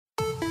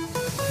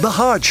The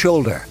Hard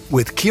Shoulder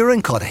with Kieran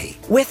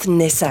with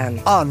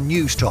Nissan on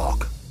News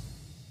Talk.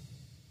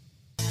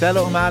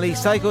 Stella O'Malley,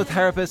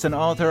 psychotherapist and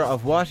author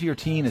of What Your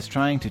Teen is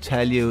Trying to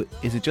Tell You.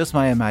 Is it just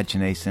my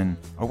imagination,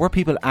 or were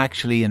people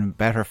actually in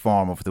better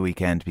form over the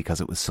weekend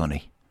because it was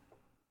sunny?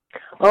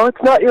 Oh,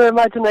 it's not your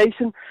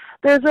imagination.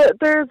 There's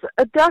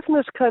a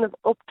definite kind of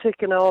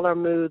uptick in all our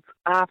moods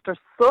after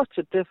such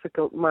a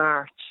difficult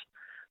March,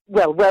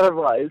 well,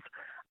 weather-wise,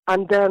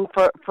 and then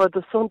for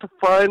the sun to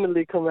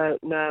finally come out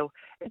now.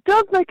 It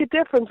does make a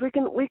difference. We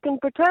can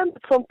pretend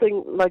it's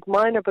something like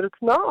minor, but it's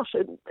not.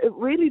 It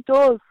really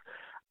does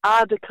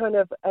add a kind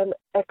of an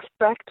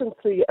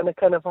expectancy and a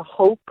kind of a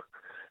hope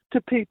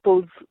to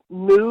people's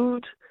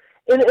mood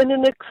in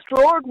an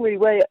extraordinary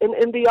way.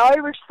 In the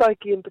Irish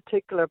psyche in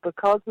particular,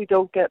 because we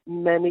don't get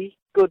many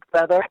good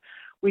weather,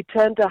 we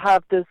tend to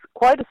have this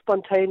quite a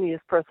spontaneous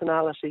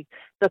personality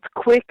that's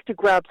quick to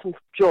grab some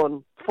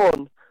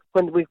fun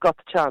when we've got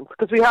the chance,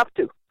 because we have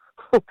to.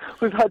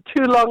 We've had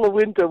too long a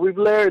winter. We've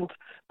learned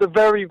the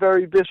very,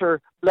 very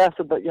bitter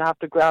lesson that you have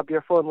to grab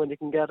your fun when you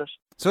can get it.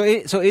 So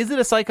is it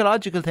a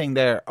psychological thing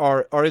there,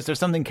 or is there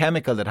something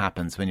chemical that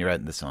happens when you're out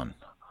in the sun?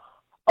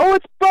 Oh,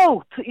 it's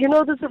both. You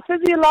know, there's a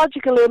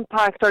physiological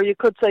impact, or you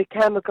could say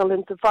chemical,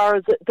 insofar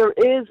as there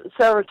is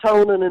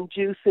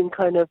serotonin-inducing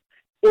kind of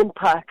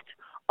impact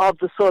of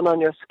the sun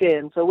on your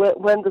skin. So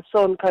when the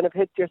sun kind of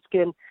hits your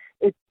skin,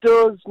 it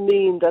does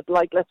mean that,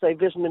 like, let's say,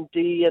 vitamin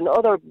D and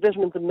other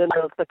vitamins and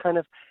minerals that kind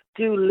of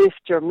do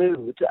lift your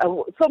mood.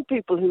 And some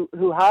people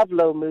who have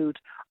low mood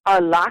are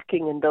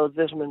lacking in those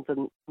vitamins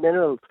and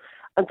minerals.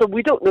 And so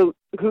we don't know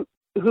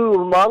who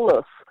among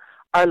us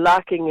are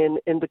lacking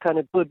in the kind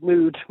of good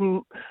mood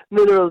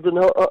minerals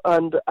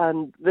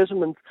and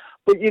vitamins.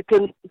 But you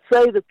can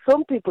say that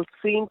some people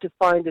seem to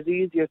find it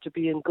easier to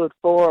be in good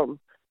form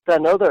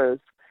than others.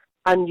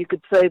 And you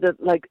could say that,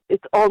 like,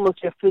 it's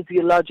almost your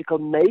physiological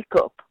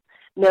makeup.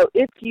 Now,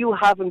 if you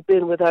haven't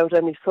been without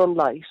any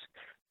sunlight,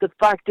 the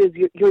fact is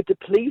you're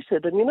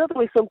depleted. And you know the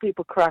way some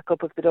people crack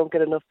up if they don't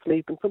get enough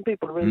sleep, and some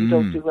people really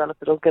don't do well if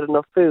they don't get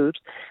enough food.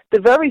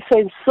 The very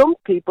same, some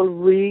people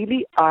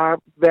really are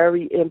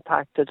very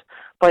impacted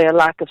by a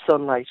lack of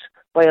sunlight,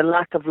 by a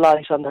lack of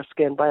light on their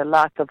skin, by a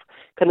lack of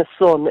kind of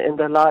sun in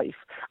their life.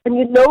 And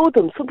you know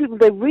them. Some people,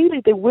 they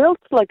wilt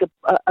like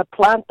a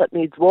plant that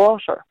needs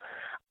water.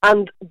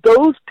 And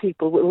those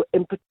people will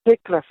in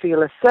particular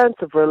feel a sense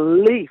of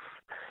relief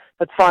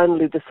that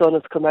finally the sun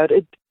has come out.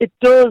 It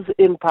does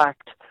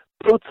impact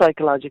both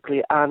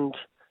psychologically and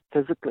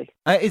physically.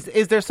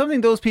 Is there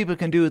something those people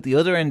can do at the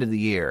other end of the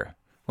year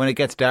when it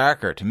gets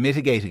darker to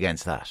mitigate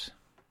against that?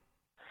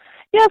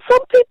 Yeah,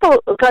 some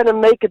people kind of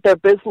make it their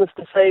business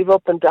to save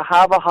up and to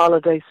have a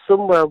holiday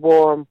somewhere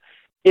warm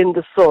in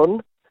the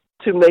sun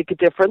to make a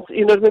difference,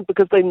 you know what I mean?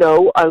 Because they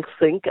know I'll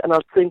sink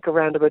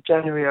around about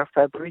January or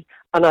February,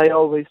 and I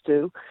always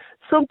do.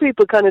 Some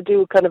people kind of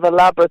do kind of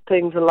elaborate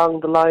things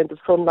along the lines of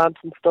sun lamps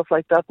and stuff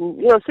like that, and,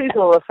 you know,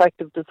 seasonal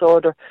affective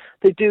disorder,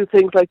 they do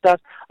things like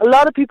that. A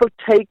lot of people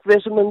take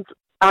vitamins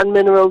and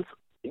minerals,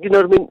 you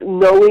know what I mean,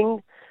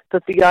 knowing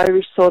that the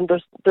Irish sun,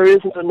 there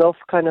isn't enough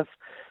kind of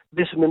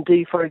vitamin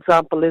D, for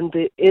example, in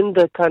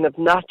the kind of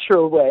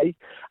natural way,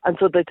 and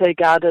so they take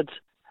added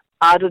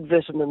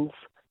vitamins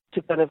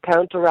to kind of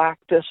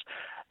counteract it.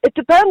 It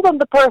depends on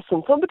the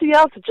person. Somebody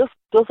else, it just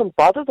doesn't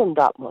bother them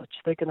that much.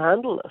 They can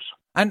handle it.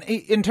 And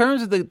in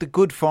terms of the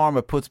good form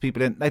it puts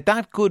people in, like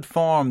that good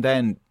form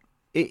then,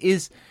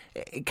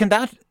 can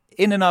that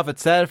in and of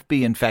itself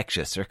be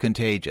infectious or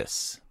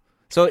contagious?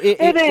 So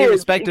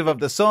irrespective of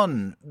the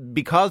sun,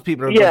 because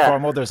people are in good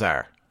form, others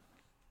are.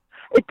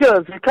 It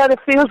does. It kind of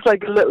feels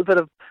like a little bit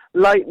of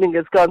lightning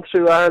has gone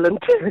through Ireland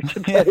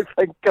today,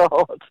 thank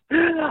God.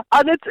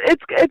 And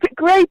it's a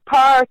great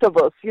part of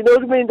us, you know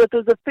what I mean, that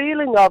there's a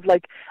feeling of,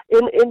 like,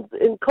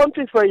 in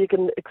countries where you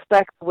can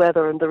expect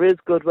weather, and there is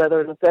good weather,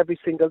 and it's every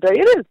single day,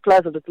 it is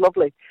pleasant, it's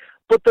lovely,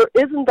 but there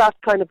isn't that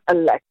kind of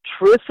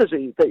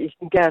electricity that you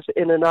can get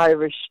in an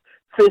Irish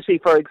city,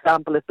 for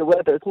example, if the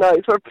weather is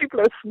nice, where people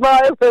are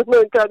smiling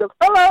and kind of,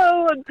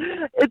 hello, and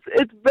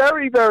it's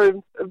very, very,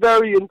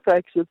 very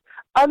infectious.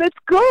 And it's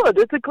good.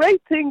 It's a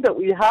great thing that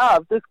we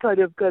have, this kind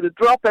of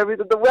drop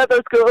everything. The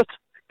weather's good.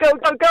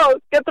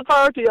 Go, get the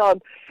party on.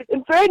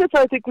 In fairness,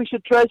 I think we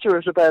should treasure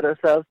it about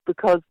ourselves,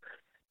 because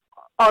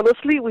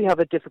honestly, we have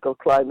a difficult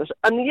climate.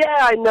 And yeah,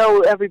 I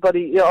know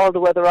everybody, you know, all the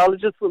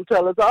weatherologists will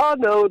tell us, oh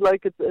no,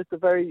 like it's a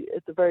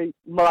very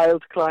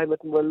mild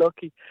climate and we're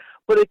lucky.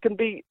 But it can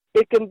be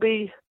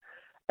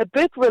a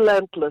bit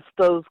relentless,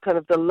 those kind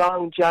of the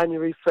long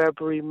January,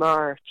 February,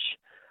 March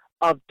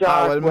of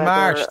dark weather.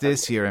 March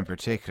this year in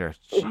particular.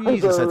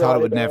 Jesus, I thought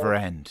it would never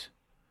end.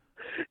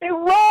 It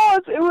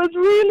was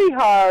really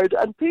hard,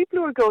 and people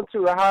who are going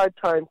through a hard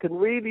time can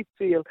really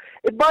feel,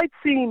 it might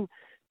seem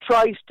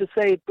trite to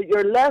say it, but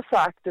you're less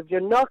active,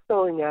 you're not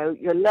going out,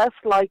 you're less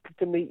likely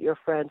to meet your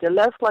friends, you're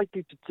less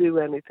likely to do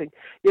anything,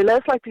 you're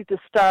less likely to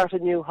start a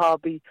new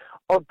hobby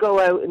or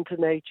go out into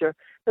nature.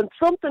 Then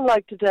something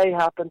like today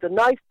happened, a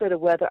nice bit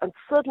of weather, and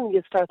suddenly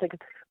you start thinking,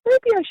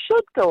 maybe I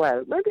should go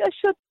out, maybe I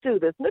should do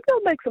this, maybe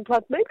I'll make some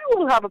plans, maybe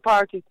we'll have a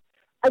party.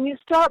 and you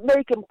start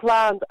making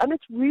plans, and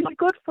it's really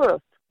good for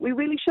us. We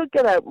really should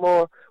get out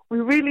more. We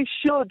really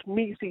should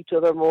meet each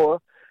other more.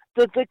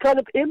 The kind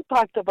of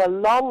impact of a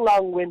long,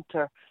 long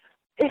winter,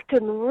 it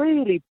can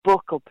really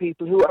buckle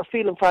people who are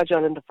feeling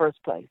fragile in the first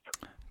place.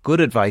 Good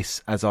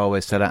advice, as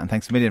always, Stella, and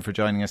thanks a million for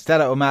joining us.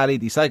 Stella O'Malley,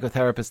 the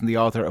psychotherapist and the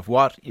author of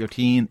What Your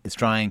Teen is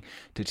Trying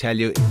to Tell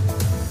You.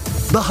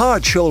 The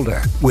Hard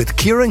Shoulder with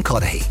Kieran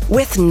Cuddihy.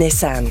 With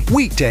Nissan.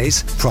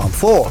 Weekdays from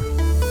 4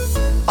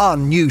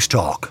 on News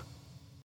Talk.